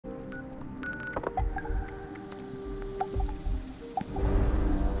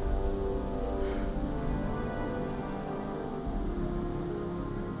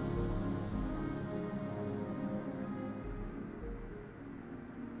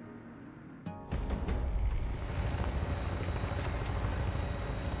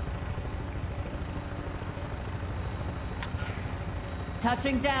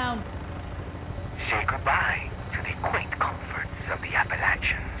Touching down. Say goodbye to the quaint comforts of the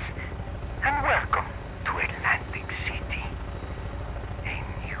Appalachians, and welcome to Atlantic City. A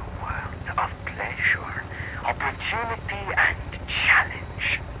new world of pleasure, opportunity, and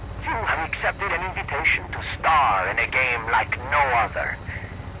challenge. You have accepted an invitation to star in a game like no other.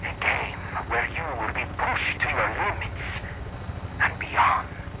 A game where you will be pushed to your limits and beyond.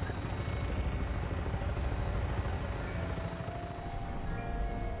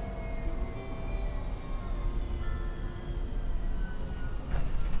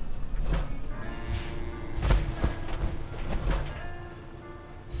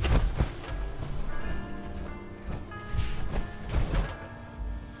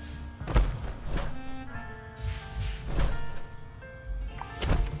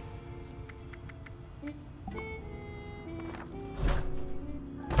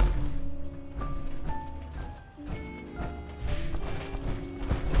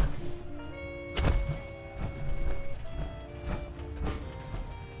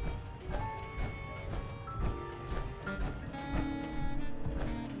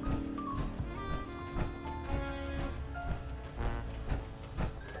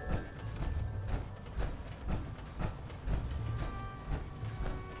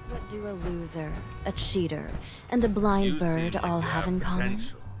 What do a loser, a cheater, and a blind bird all have in common?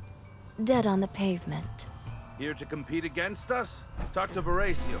 Dead on the pavement. Here to compete against us? Talk to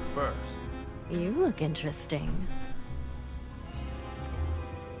Veracio first. You look interesting.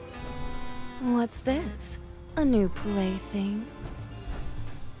 What's this? A new plaything?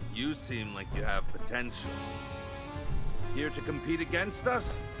 You seem like you have potential. Here to compete against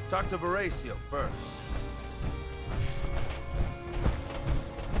us? Talk to Veracio first.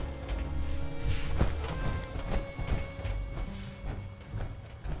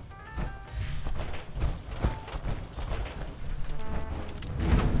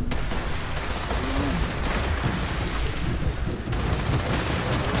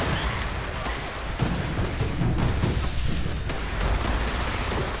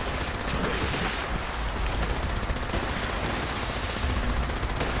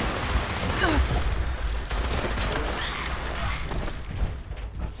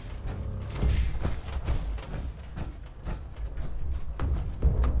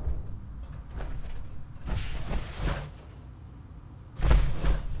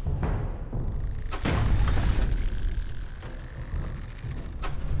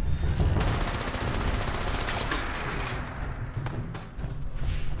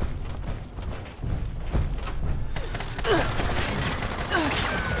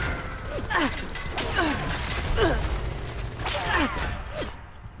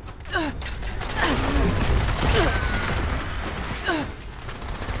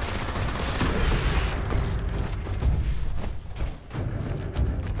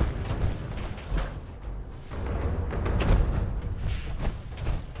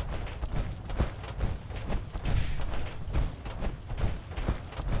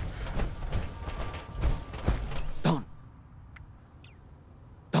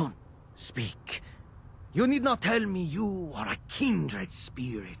 Speak. You need not tell me you are a kindred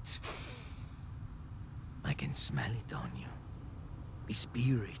spirit. I can smell it on you. The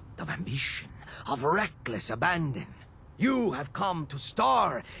spirit of ambition, of reckless abandon. You have come to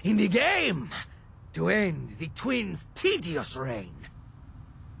star in the game, to end the twins' tedious reign.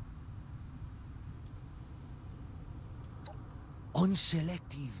 On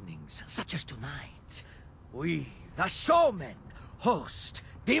select evenings, such as tonight, we, the showmen, host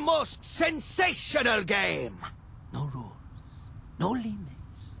the most sensational game! No rules, no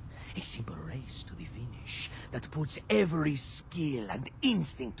limits. A simple race to the finish that puts every skill and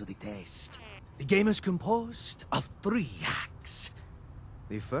instinct to the test. The game is composed of 3 acts.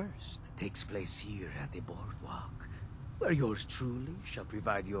 The first takes place here at the boardwalk, where yours truly shall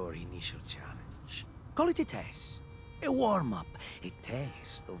provide your initial challenge. Call it a test, a warm-up, a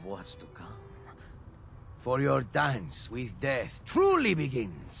taste of what's to come. For your dance with death truly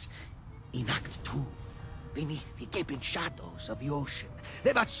begins in Act 2, beneath the gaping shadows of the ocean.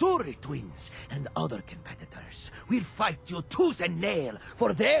 The Matsuri twins and other competitors will fight you tooth and nail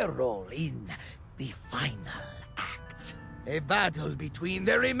for their role in the final act. A battle between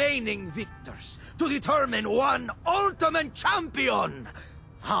the remaining victors to determine one ultimate champion,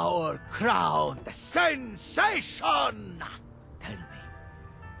 our crowned sensation! Tell me,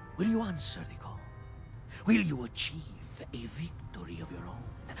 will you answer the call? Will you achieve a victory of your own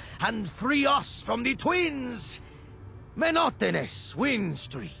and free us from the twins' monotonous win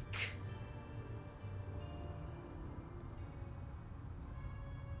streak?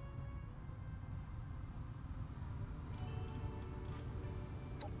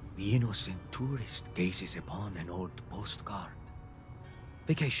 the innocent tourist gazes upon an old postcard.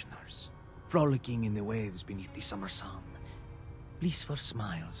 Vacationers, frolicking in the waves beneath the summer sun, blissful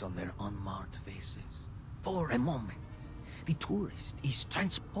smiles on their unmarked faces. For a moment, the tourist is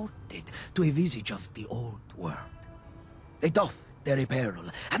transported to a visage of the old world. They doff their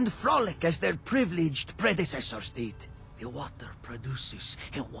apparel and frolic as their privileged predecessors did. The water produces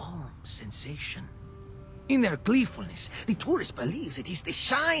a warm sensation. In their gleefulness, the tourist believes it is the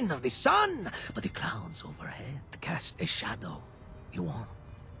shine of the sun, but the clouds overhead cast a shadow. The warmth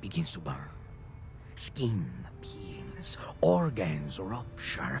begins to burn. Skin peels, organs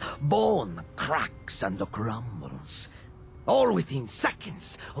rupture, bone cracks and crumbles. All within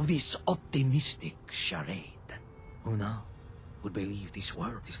seconds of this optimistic charade. Who now would believe this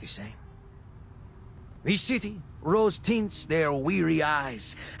world is the same? The city rose tints their weary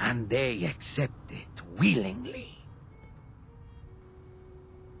eyes, and they accept it willingly.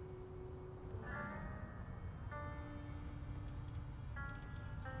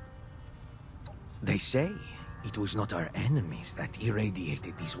 They say it was not our enemies that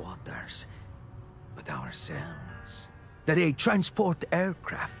irradiated these waters, but ourselves. That a transport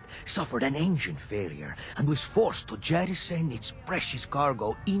aircraft suffered an engine failure and was forced to jettison its precious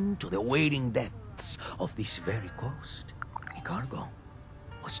cargo into the waiting depths of this very coast. The cargo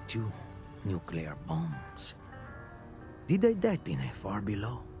was 2 nuclear bombs. Did they detonate far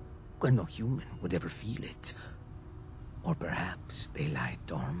below, where no human would ever feel it? Or perhaps they lie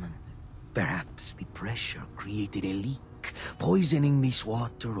dormant. Perhaps the pressure created a leak, poisoning this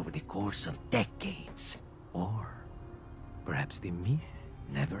water over the course of decades. Or perhaps the myth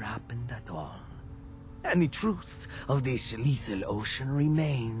never happened at all. And the truth of this lethal ocean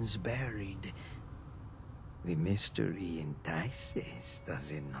remains buried. The mystery entices, does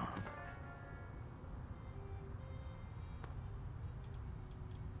it not?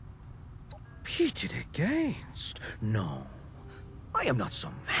 Pitted against? No. I am not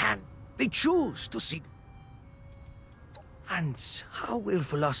some hand. They choose to seek. And how will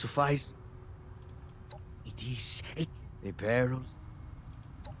philosophize? It is the perils.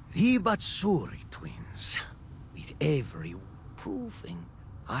 The Batsuri twins, with every proving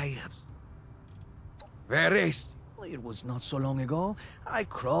I have. Whereas, it was not so long ago, I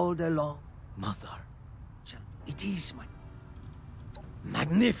crawled along. Mother, it is my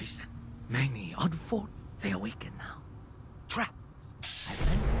magnificent. Many unfortunate, they awaken now. Trapped, I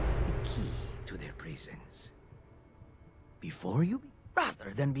planted the key to their prisons. Before you,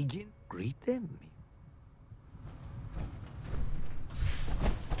 rather than begin, greet them.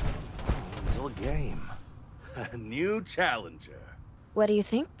 It's a game. A new challenger. What do you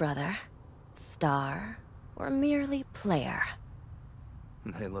think, brother? Star or merely player?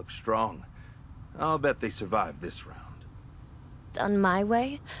 They look strong. I'll bet they survive this round. Done my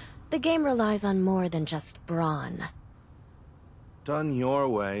way, the game relies on more than just brawn. Done your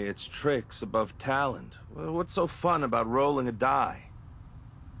way, it's tricks above talent. Well, what's so fun about rolling a die?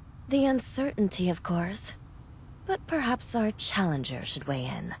 The uncertainty, of course. But perhaps our challenger should weigh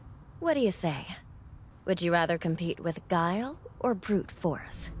in. What do you say? Would you rather compete with guile or brute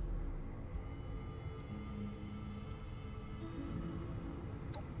force?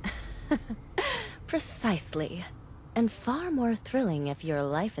 Precisely. And far more thrilling if your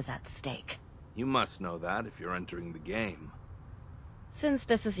life is at stake. You must know that if you're entering the game. Since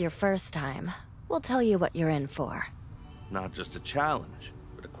this is your first time, we'll tell you what you're in for. Not just a challenge,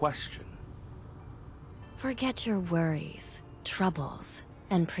 but a question. Forget your worries, troubles,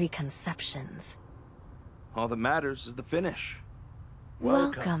 and preconceptions. All that matters is the finish.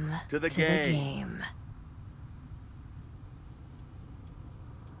 Welcome to the game.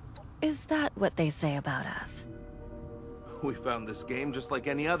 Is that what they say about us? We found this game just like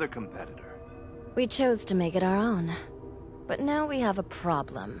any other competitor. We chose to make it our own. But now we have a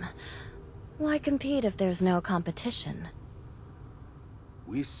problem. Why compete if there's no competition?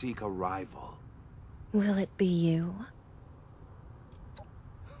 We seek a rival. Will it be you?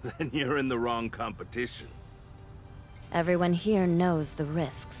 Then you're in the wrong competition. Everyone here knows the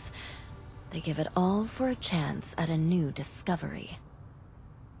risks. They give it all for a chance at a new discovery.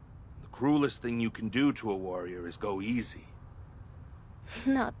 The cruelest thing you can do to a warrior is go easy.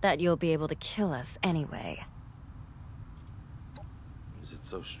 Not that you'll be able to kill us anyway. Is it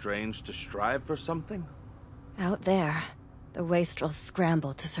so strange to strive for something? Out there, the wastrels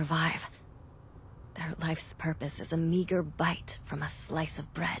scramble to survive. Their life's purpose is a meager bite from a slice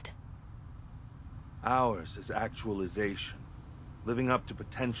of bread. Ours is actualization. Living up to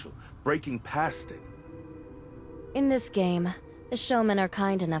potential, breaking past it. In this game, the showmen are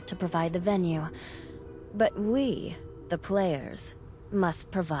kind enough to provide the venue. But we, the players,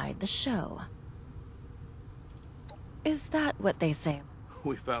 must provide the show. Is that what they say?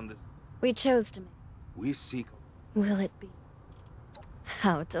 We found this. We chose to make. We seek. Will it be?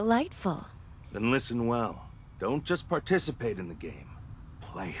 How delightful. Then listen well. Don't just participate in the game.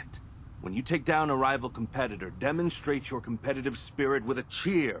 Play it. When you take down a rival competitor, demonstrate your competitive spirit with a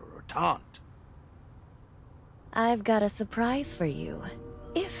cheer or taunt. I've got a surprise for you.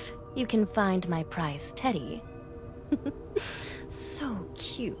 If you can find my prize teddy. So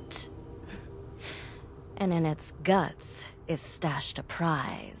cute. And in its guts is stashed a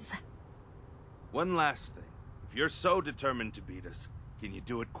prize. One last thing. If you're so determined to beat us, can you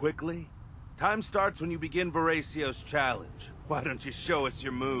do it quickly? Time starts when you begin Varacio's challenge. Why don't you show us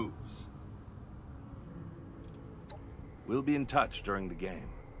your moves? We'll be in touch during the game.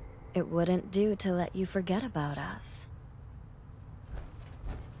 It wouldn't do to let you forget about us.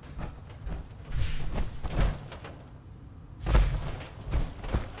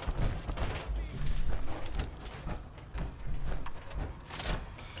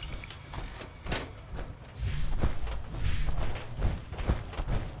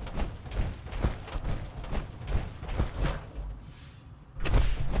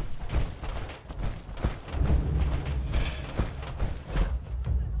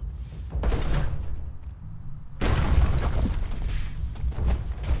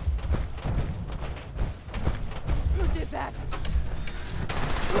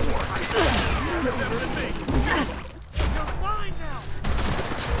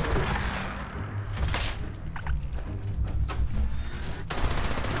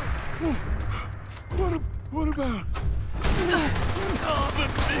 What about? Oh, the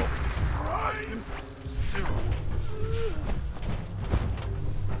big prize!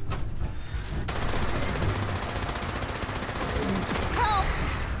 Help!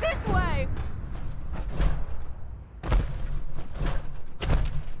 This way!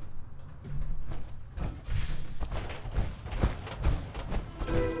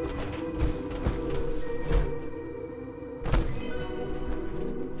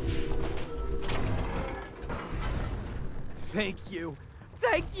 Thank you.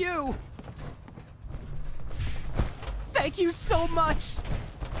 Thank you! Thank you so much!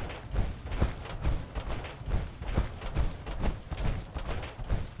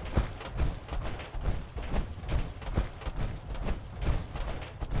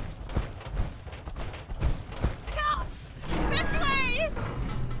 Help! This way!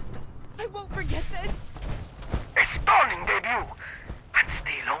 I won't forget this. A stunning debut, and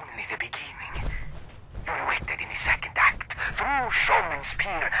still only the beginning. You're waited in the second act, through Showman's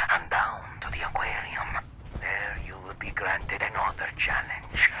Pier and down to the aquarium. There you will be granted another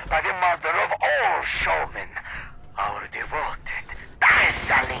challenge by the mother of all showmen, our devoted,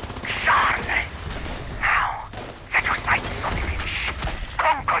 dazzling Charlotte. Now, set your sights on the finish.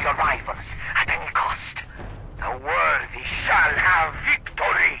 Conquer your rivals at any cost. The worthy shall have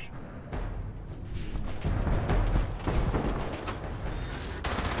victory.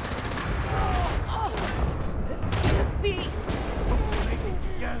 This can't be.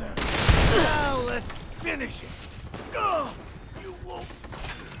 Together. Now let's finish it. Oh, you won't.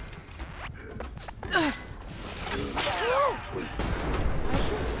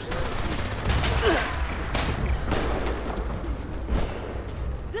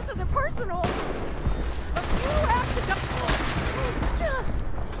 This isn't personal. But you have to go. It's just.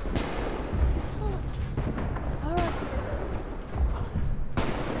 All right.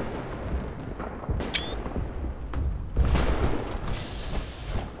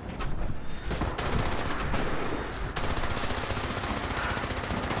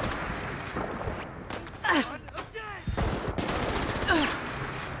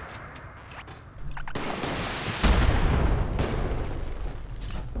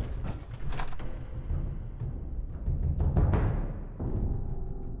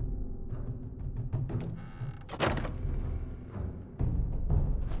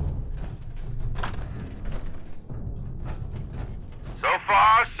 So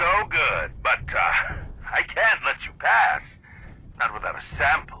far, so good. But, I can't let you pass. Not without a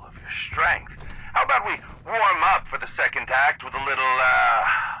sample of your strength. How about we warm up for the second act with a little,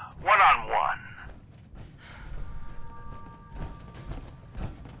 one-on-one?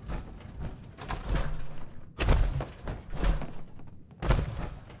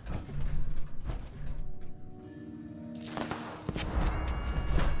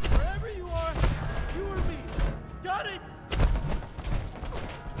 Wherever you are, you or me. Got it!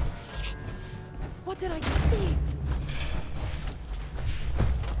 Shit. What did I just see?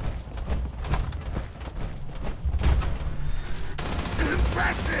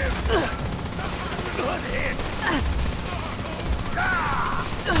 Impressive! Good hit! Ah!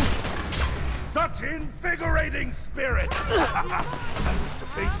 invigorating spirit! I wish to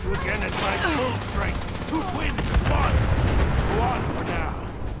face you again at my full strength. Two twins as one. Go on for now.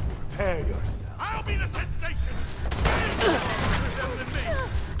 Prepare yourself. I'll be the sensation!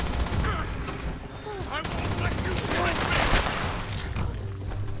 I won't let you kill me!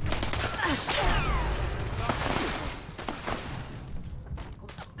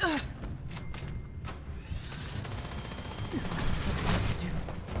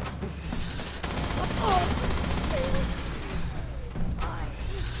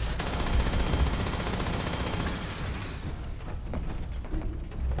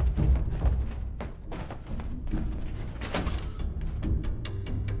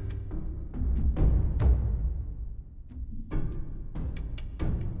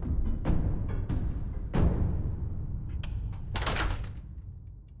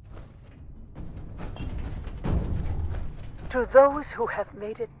 To those who have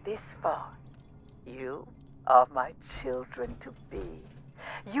made it this far, you are my children to be.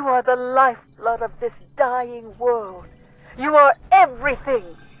 You are the lifeblood of this dying world. You are everything.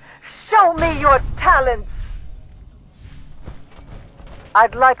 Show me your talents.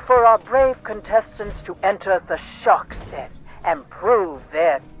 I'd like for our brave contestants to enter the Shark's Den and prove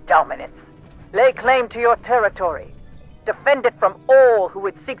their dominance. Lay claim to your territory. Defend it from all who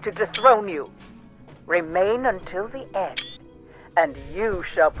would seek to dethrone you. Remain until the end, and you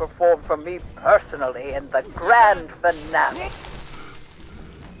shall perform for me personally in the grand finale.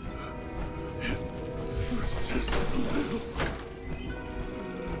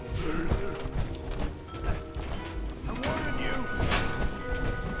 I'm warning you.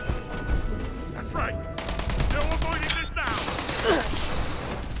 That's right. No avoiding this now.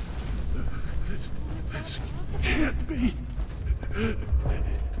 This can't be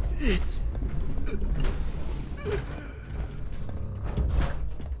it.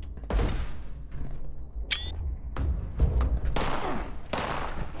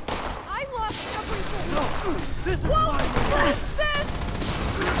 I lost everything! No! This is Whoa! mine! What is this?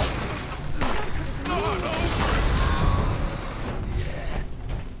 Not over!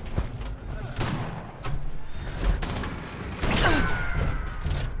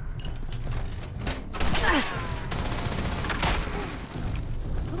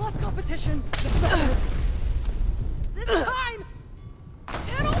 The last competition, the better. This time,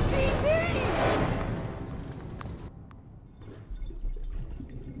 it'll be me!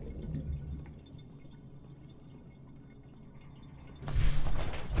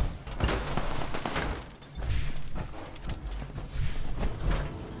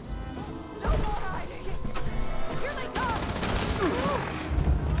 No more hiding! Here they come!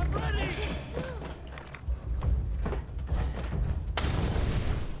 I'm ready!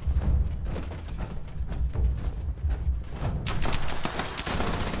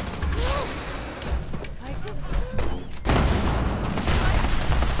 I can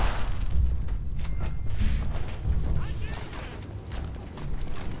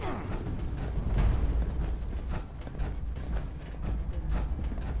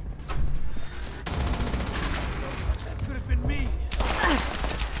That could have been me!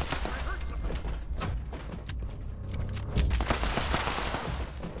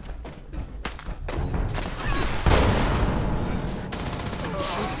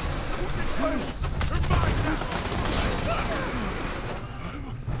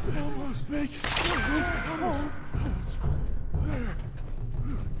 Almost make it. Almost. There.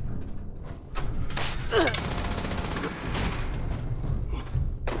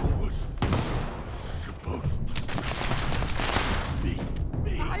 Was supposed to be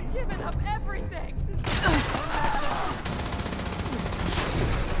me. I've given up everything!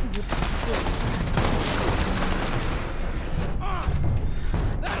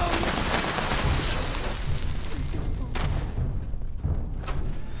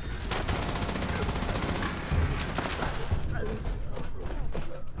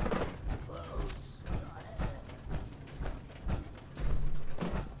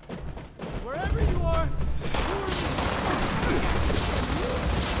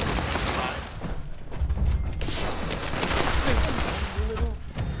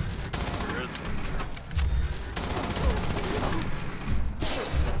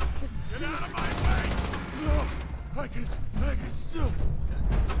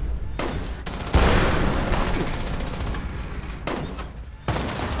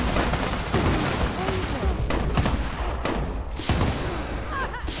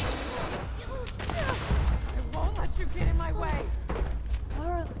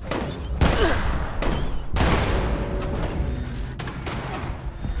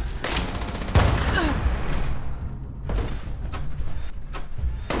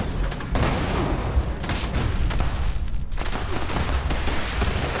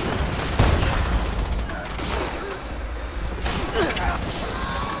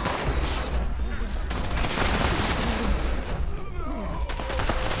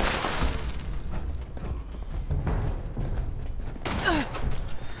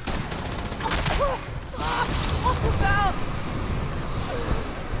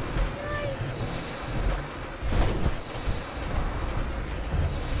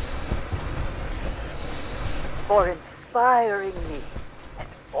 for inspiring me and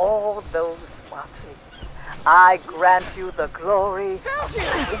all those watching. I grant you the glory of the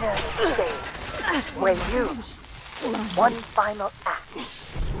winner's stage, where you, in one final act,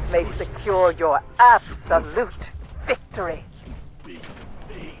 may secure your absolute victory.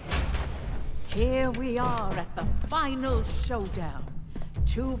 Here we are at the final showdown.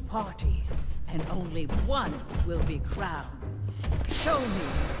 2 parties, and only one will be crowned. Show me,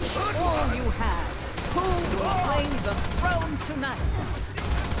 with all you have, who will claim the throne tonight.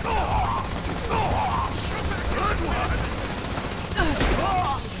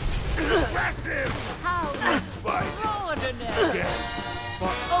 How extraordinary!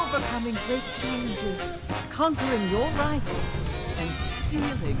 For overcoming great challenges, conquering your rivals, and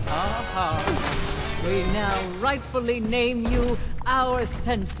stealing our hearts, we now rightfully name you our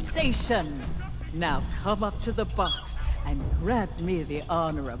sensation. Now come up to the box and grant me the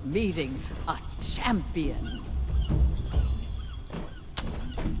honor of meeting a champion.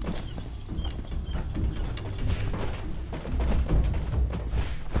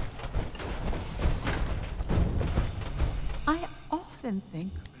 I often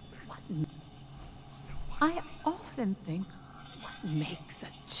think, what makes a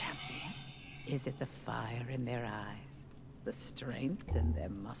champion? Is it the fire in their eyes, the strength in their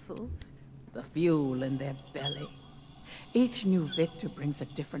muscles, the fuel in their belly? Each new victor brings a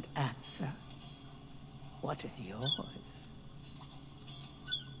different answer. What is yours?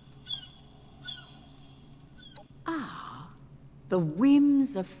 Ah, the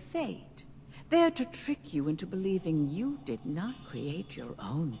whims of fate. There to trick you into believing you did not create your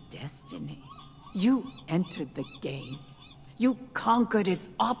own destiny. You entered the game. You conquered its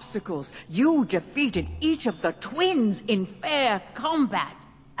obstacles. You defeated each of the twins in fair combat.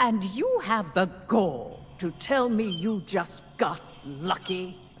 And you have the gall to tell me you just got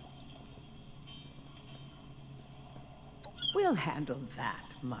lucky? We'll handle that,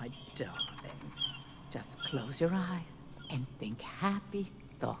 my darling. Just close your eyes and think happy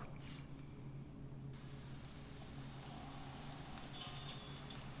thoughts.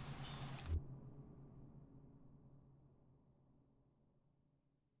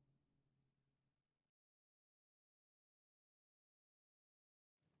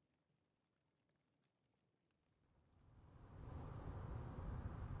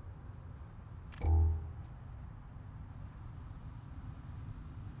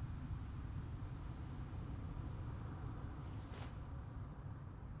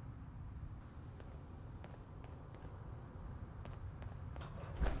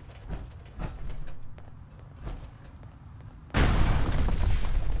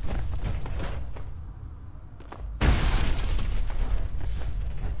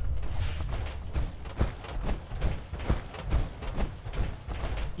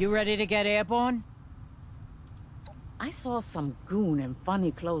 You ready to get airborne? I saw some goon in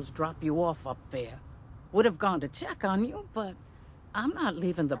funny clothes drop you off up there. Would have gone to check on you, but I'm not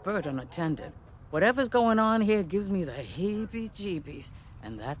leaving the bird unattended. Whatever's going on here gives me the heebie-jeebies,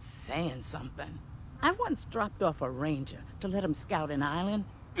 and that's saying something. I once dropped off a ranger to let him scout an island.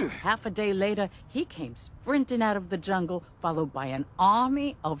 Half a day later, he came sprinting out of the jungle, followed by an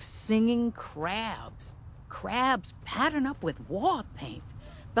army of singing crabs. Crabs patterned up with war paint,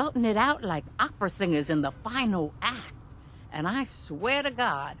 belting it out like opera singers in the final act. And I swear to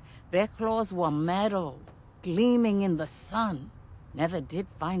God, their claws were metal, gleaming in the sun. Never did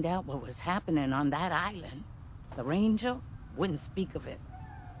find out what was happening on that island. The ranger wouldn't speak of it.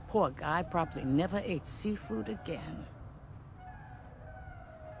 Poor guy probably never ate seafood again.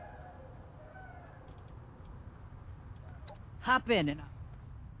 Hop in and